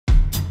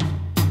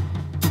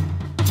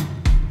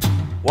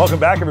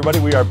Welcome back, everybody.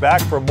 We are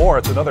back for more.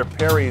 It's another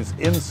Perry's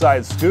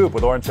Inside Scoop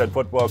with Orange Head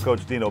football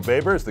coach Dino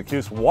Babers. The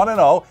Cuse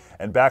 1-0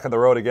 and back on the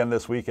road again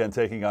this weekend,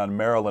 taking on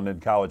Maryland in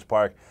College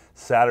Park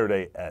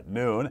Saturday at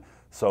noon.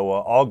 So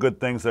all good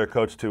things there,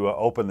 Coach, to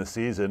open the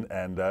season.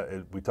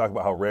 And we talk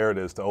about how rare it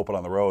is to open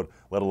on the road,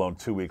 let alone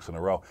 2 weeks in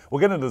a row. We'll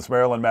get into this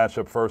Maryland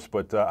matchup first,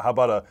 but how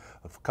about a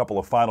couple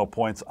of final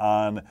points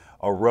on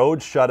a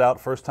road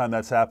shutout? First time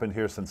that's happened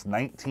here since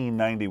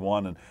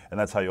 1991, and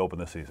that's how you open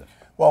the season.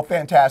 Well,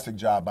 fantastic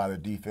job by the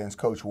defense,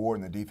 Coach Ward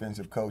and the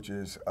defensive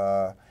coaches.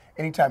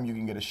 Anytime you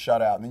can get a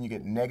shutout and then you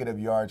get negative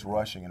yards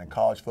rushing in a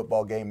college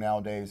football game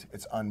nowadays,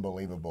 it's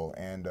unbelievable.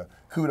 And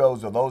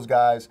kudos to those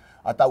guys.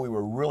 I thought we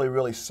were really,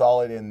 really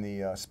solid in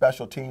the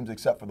special teams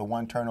except for the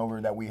one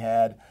turnover that we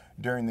had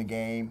during the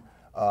game.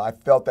 I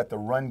felt that the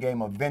run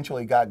game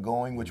eventually got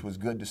going, which was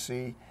good to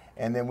see.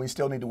 And then we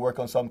still need to work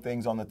on some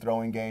things on the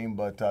throwing game,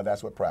 but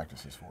that's what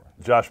practice is for.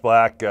 Josh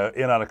Black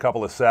in on a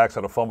couple of sacks,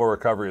 on a fumble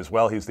recovery as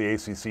well. He's the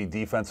ACC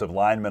Defensive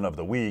Lineman of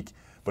the Week,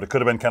 but it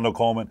could have been Kendall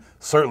Coleman,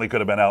 certainly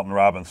could have been Alton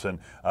Robinson.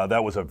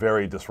 That was a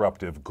very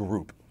disruptive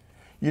group.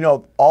 You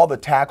know, all the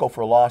tackle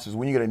for losses,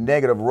 when you get a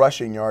negative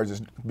rushing yards,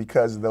 is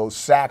because those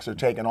sacks are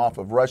taken off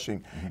of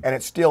rushing, and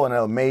it's still an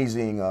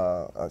amazing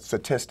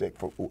statistic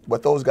for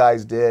what those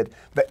guys did.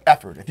 The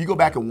effort. If you go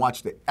back and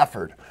watch the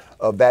effort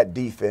of that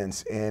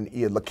defense, and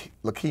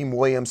Lakeem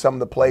Williams, some of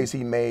the plays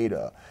he made,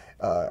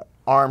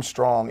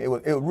 Armstrong,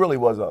 it really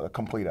was a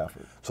complete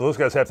effort. So those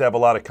guys have to have a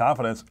lot of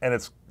confidence, and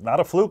it's not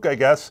a fluke, I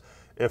guess.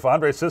 If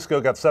Andre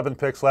Cisco got 7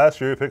 picks last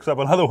year, he picks up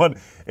another one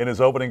in his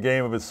opening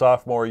game of his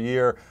sophomore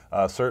year.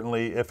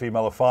 Certainly, Ife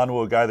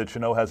Melifonwu, a guy that you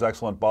know has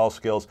excellent ball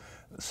skills.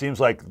 Seems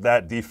like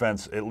that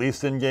defense, at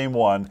least in game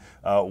one,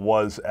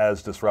 was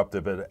as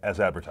disruptive as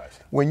advertised.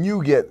 When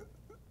you get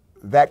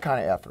that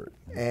kind of effort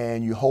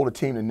and you hold a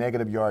team to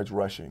negative yards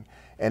rushing,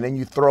 and then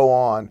you throw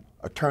on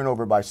a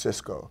turnover by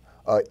Cisco,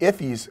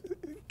 Ife's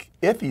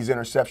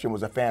interception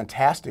was a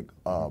fantastic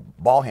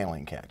ball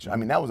handling catch. I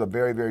mean, that was a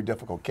very, very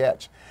difficult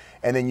catch.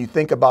 And then you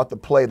think about the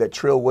play that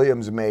Trill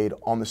Williams made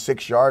on the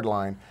 6-yard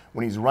line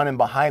when he's running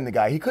behind the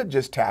guy. He could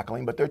just tackle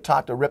him, but they're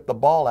taught to rip the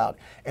ball out,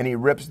 and he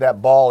rips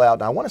that ball out.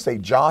 And I want to say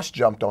Josh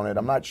jumped on it.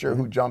 I'm not sure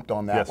who jumped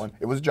on that one.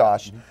 It was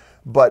Josh.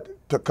 But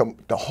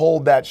to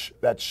hold that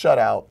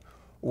shutout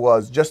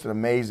was just an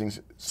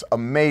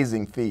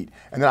amazing feat.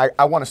 And then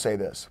I want to say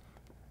this.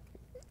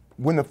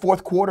 When the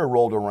fourth quarter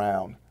rolled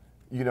around,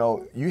 you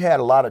know, you had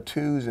a lot of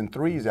 2s and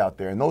 3s out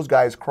there, and those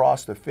guys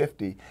crossed the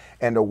 50.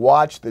 And to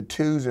watch the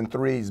 2s and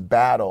 3s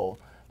battle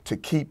to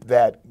keep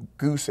that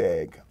goose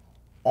egg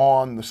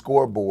on the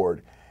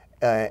scoreboard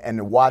and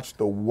to watch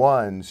the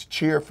 1s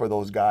cheer for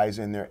those guys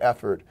in their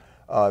effort,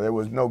 there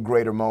was no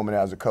greater moment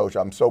as a coach.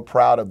 I'm so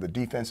proud of the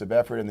defensive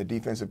effort and the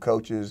defensive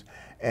coaches,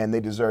 and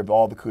they deserve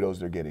all the kudos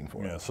they're getting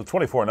for it. Yeah, so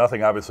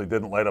 24-0 obviously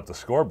didn't light up the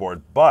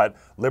scoreboard, but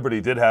Liberty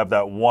did have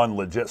that one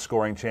legit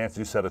scoring chance.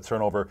 You said a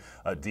turnover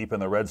deep in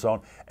the red zone,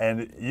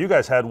 and you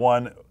guys had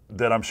one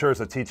that I'm sure is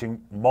a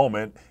teaching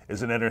moment,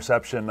 is an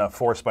interception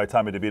forced by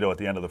Tommy DeVito at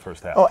the end of the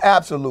first half. Oh,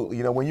 absolutely.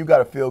 You know, when you got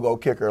a field goal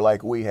kicker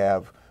like we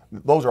have,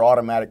 those are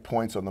automatic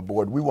points on the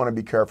board. We want to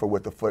be careful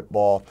with the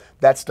football.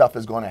 That stuff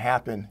is going to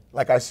happen.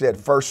 Like I said,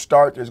 first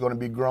start, there's going to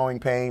be growing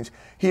pains.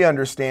 He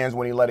understands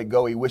when he let it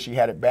go, he wish he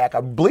had it back. I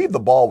believe the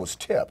ball was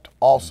tipped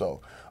also.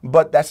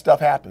 But that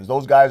stuff happens.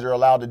 Those guys are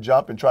allowed to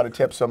jump and try to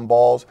tip some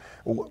balls.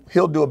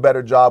 He'll do a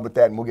better job with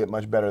that, and we'll get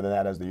much better than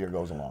that as the year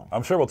goes along.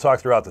 I'm sure we'll talk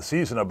throughout the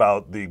season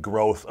about the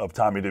growth of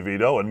Tommy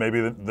DeVito, and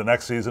maybe the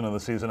next season and the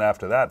season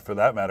after that, for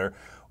that matter.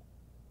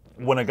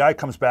 When a guy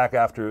comes back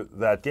after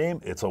that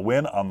game, it's a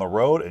win on the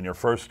road in your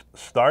first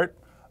start.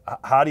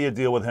 How do you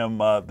deal with him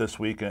this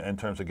week in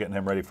terms of getting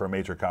him ready for a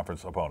major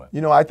conference opponent?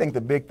 You know, I think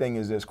the big thing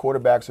is this: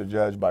 quarterbacks are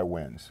judged by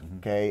wins,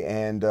 okay?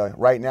 And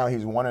right now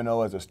he's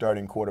 1-0 as a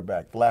starting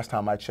quarterback. The last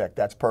time I checked,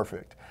 that's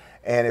perfect.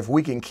 And if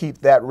we can keep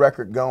that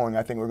record going,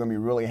 I think we're going to be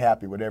really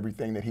happy with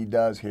everything that he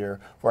does here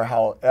for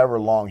however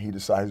long he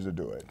decides to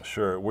do it.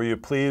 Sure. Were you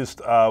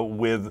pleased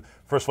with,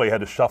 first of all, you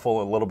had to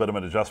shuffle a little bit of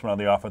an adjustment on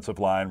the offensive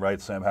line,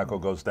 right? Sam Heckel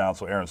goes down,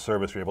 so Aaron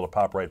Service, you're able to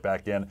pop right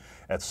back in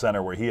at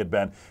center where he had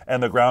been.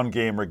 And the ground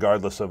game,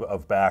 regardless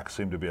of back,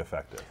 seemed to be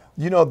effective.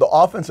 You know, the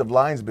offensive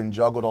line's been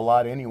juggled a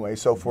lot anyway.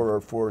 So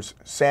for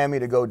Sammy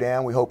to go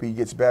down, we hope he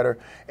gets better.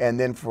 And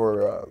then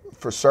for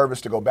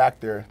Service to go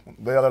back there,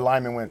 the other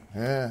lineman went,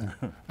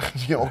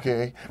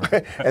 okay.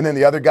 And then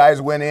the other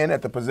guys went in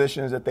at the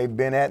positions that they've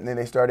been at, and then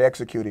they started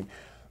executing.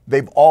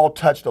 They've all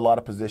touched a lot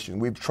of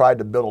positions. We've tried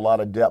to build a lot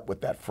of depth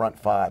with that front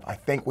 5. I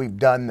think we've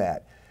done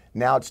that.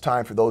 Now it's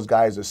time for those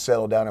guys to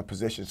settle down in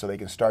position so they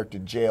can start to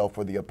jail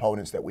for the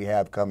opponents that we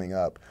have coming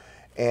up.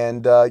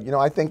 And, you know,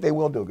 I think they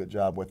will do a good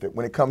job with it.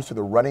 When it comes to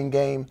the running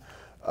game,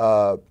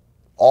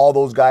 all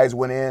those guys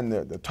went in.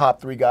 The top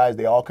 3 guys,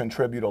 they all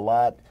contribute a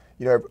lot.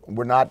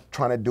 we're not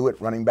trying to do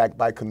it running back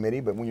by committee,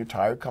 but when you're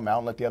tired, come out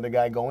and let the other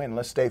guy go in.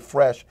 Let's stay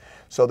fresh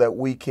so that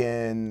we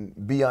can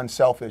be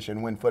unselfish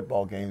and win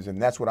football games. And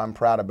that's what I'm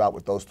proud about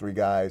with those three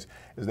guys,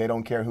 is they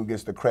don't care who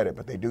gets the credit,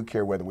 but they do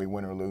care whether we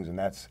win or lose, and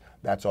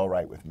that's all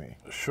right with me.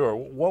 Sure.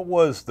 What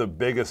was the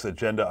biggest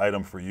agenda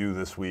item for you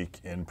this week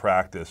in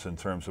practice in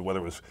terms of whether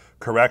it was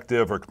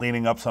corrective or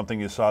cleaning up something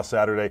you saw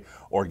Saturday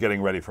or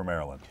getting ready for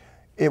Maryland?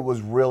 It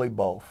was really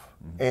both.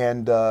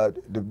 And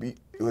it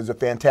was a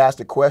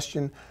fantastic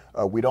question.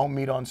 We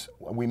meet on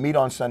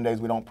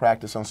Sundays. We don't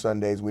practice on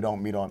Sundays. We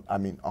don't meet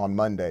on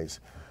Mondays.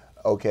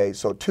 Okay,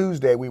 so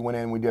Tuesday we went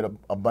in, we did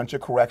a bunch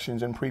of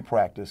corrections in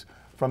pre-practice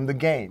from the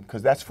game,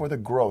 because that's for the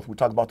growth. We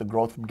talk about the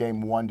growth from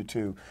game 1 to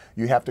 2.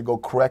 You have to go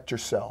correct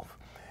yourself.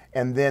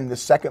 And then the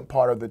second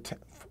part of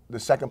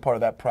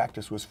that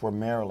practice was for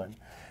Maryland.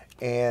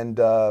 And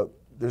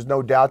there's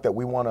no doubt that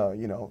we want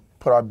to,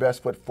 put our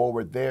best foot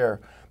forward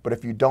there. But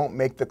if you don't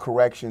make the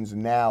corrections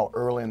now,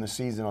 early in the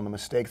season, on the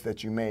mistakes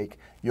that you make,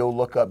 you'll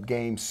look up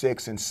game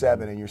 6 and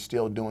 7 and you're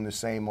still doing the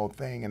same old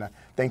thing. And I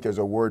think there's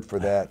a word for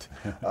that,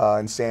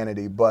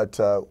 insanity. But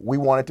we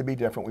want it to be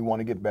different. We want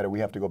to get better. We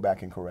have to go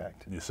back and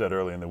correct. You said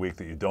early in the week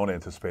that you don't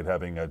anticipate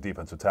having a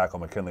defensive tackle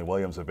McKinley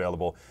Williams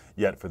available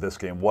yet for this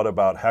game. What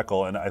about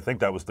Heckle? And I think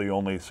that was the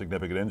only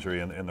significant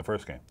injury in the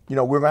first game.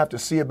 We're going to have to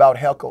see about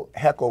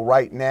Heckle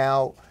right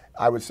now.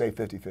 I would say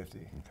 50-50.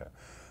 Okay.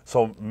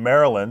 So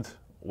Maryland,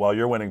 while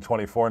you're winning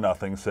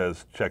 24-0,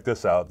 says, check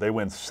this out, they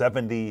win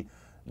 79-0.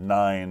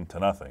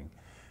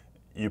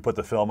 You put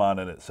the film on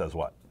and it says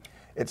what?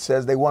 It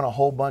says they won a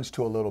whole bunch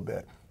to a little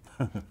bit.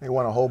 They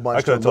won a whole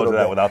bunch to a little bit.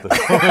 I could have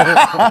told you that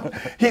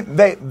without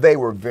the They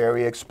were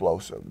very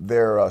explosive.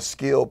 Their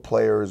skilled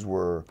players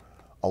were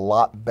a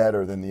lot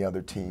better than the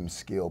other team's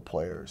skilled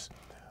players.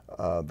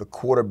 The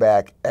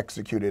quarterback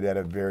executed at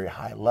a very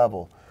high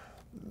level.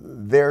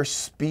 Their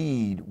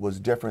speed was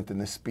different than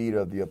the speed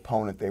of the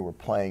opponent they were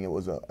playing. It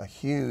was a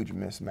huge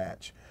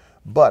mismatch.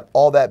 But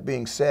all that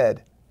being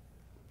said,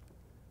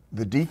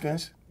 the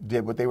defense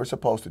did what they were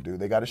supposed to do.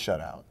 They got a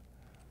shutout.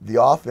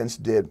 The offense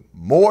did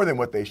more than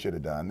what they should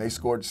have done. They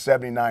scored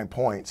 79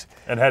 points.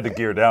 And had to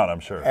gear down,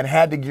 I'm sure. And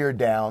had to gear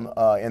down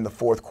in the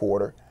fourth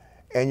quarter.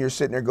 And you're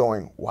sitting there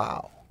going,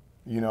 wow.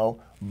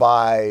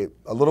 By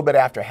a little bit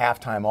after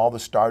halftime, all the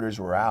starters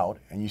were out,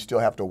 and you still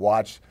have to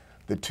watch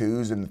the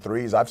 2s and the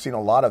 3s. I've seen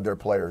a lot of their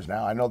players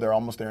now. I know they're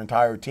almost their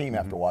entire team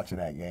after watching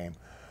that game.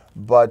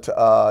 But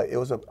it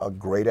was a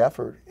great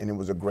effort, and it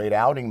was a great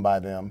outing by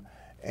them.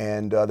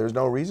 And there's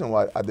no reason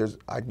why I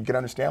can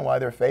understand why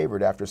they're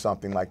favored after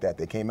something like that.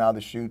 They came out of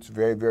the chutes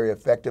very, very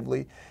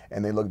effectively,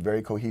 and they looked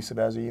very cohesive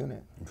as a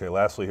unit. Okay,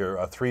 lastly here,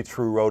 3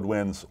 true road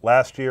wins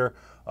last year.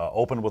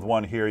 Opened with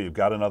 1 here. You've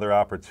got another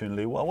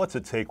opportunity. Well, what's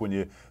it take when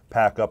you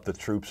pack up the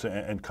troops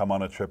and come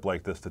on a trip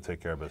like this to take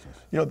care of business?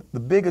 The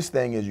biggest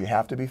thing is you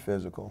have to be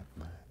physical.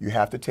 You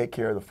have to take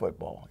care of the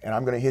football. And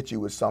I'm going to hit you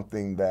with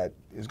something that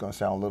is going to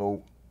sound a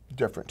little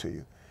different to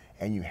you.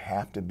 And you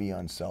have to be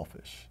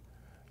unselfish.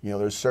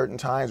 There's certain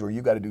times where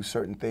you got to do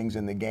certain things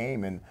in the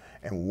game, and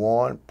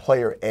one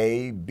player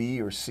A,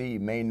 B, or C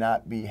may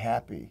not be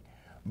happy.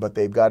 But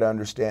they've got to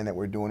understand that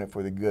we're doing it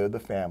for the good of the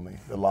family,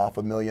 the La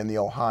Familia and the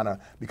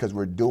Ohana, because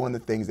we're doing the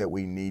things that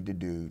we need to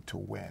do to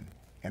win,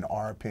 in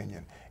our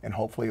opinion. And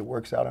hopefully it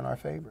works out in our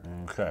favor.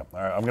 Okay. All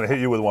right. I'm going to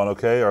hit you with one,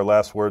 okay? Our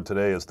last word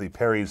today is the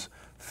Perry's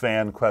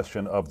fan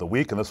question of the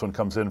week. And this one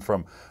comes in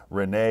from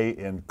Renee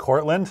in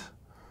Cortland.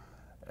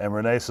 And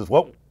Renee says,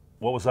 what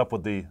was up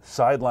with the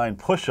sideline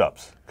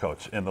push-ups,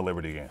 Coach, in the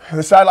Liberty game?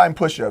 The sideline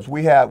push-ups,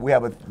 we have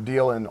a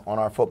deal on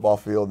our football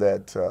field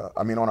that,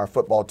 on our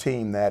football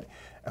team, that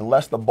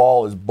unless the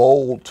ball is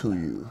bowled to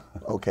you,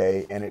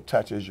 okay, and it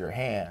touches your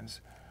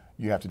hands,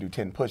 you have to do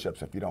 10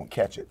 push-ups if you don't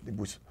catch it.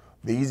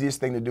 The easiest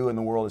thing to do in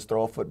the world is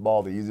throw a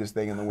football. The easiest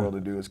thing in the world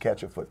to do is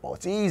catch a football.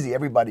 It's easy.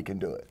 Everybody can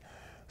do it.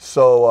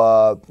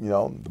 So,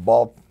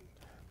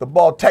 the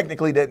ball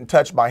technically didn't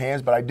touch my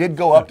hands, but I did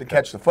go up to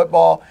catch the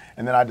football,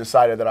 and then I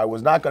decided that I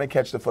was not going to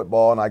catch the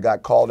football, and I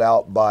got called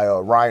out by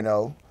a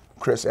Rhino,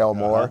 Chris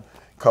Elmore.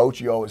 Coach,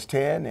 you owe us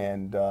 10,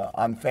 and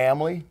I'm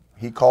family.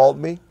 He called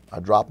me. I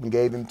dropped and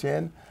gave him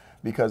 10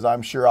 because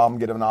I'm sure I'm going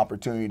to get an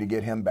opportunity to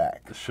get him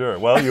back. Sure.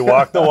 Well, you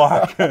walk the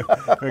walk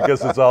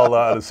because it's all,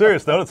 on a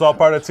serious note, it's all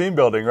part of team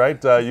building,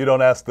 right? You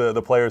don't ask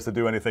the players to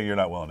do anything you're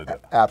not willing to do.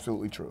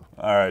 Absolutely true.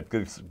 All right.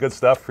 Good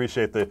stuff.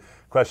 Appreciate the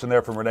question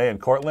there from Renee in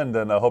Cortland,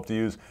 and I hope to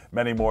use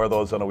many more of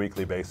those on a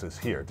weekly basis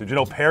here. Did you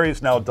know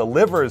Perry's now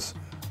delivers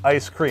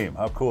ice cream?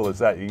 How cool is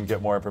that? You can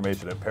get more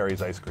information at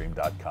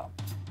perrysicecream.com.